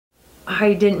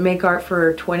I didn't make art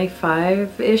for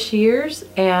 25-ish years,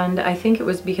 and I think it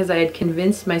was because I had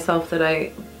convinced myself that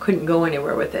I couldn't go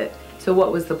anywhere with it. So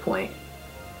what was the point?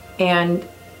 And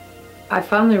I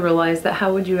finally realized that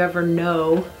how would you ever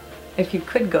know if you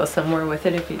could go somewhere with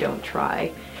it if you don't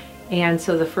try? And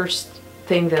so the first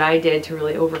thing that I did to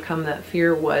really overcome that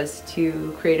fear was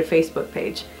to create a Facebook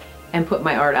page and put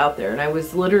my art out there. And I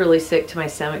was literally sick to my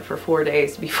stomach for 4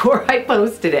 days before I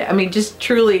posted it. I mean, just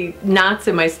truly knots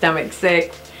in my stomach,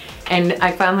 sick. And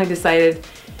I finally decided,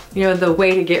 you know, the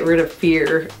way to get rid of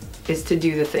fear is to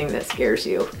do the thing that scares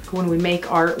you. When we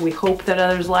make art, we hope that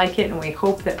others like it and we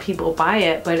hope that people buy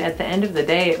it, but at the end of the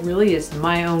day, it really is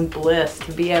my own bliss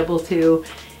to be able to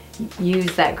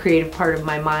use that creative part of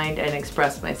my mind and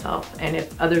express myself. And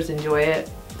if others enjoy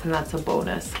it, then that's a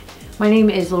bonus. My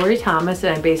name is Lori Thomas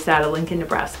and I'm based out of Lincoln,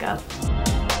 Nebraska.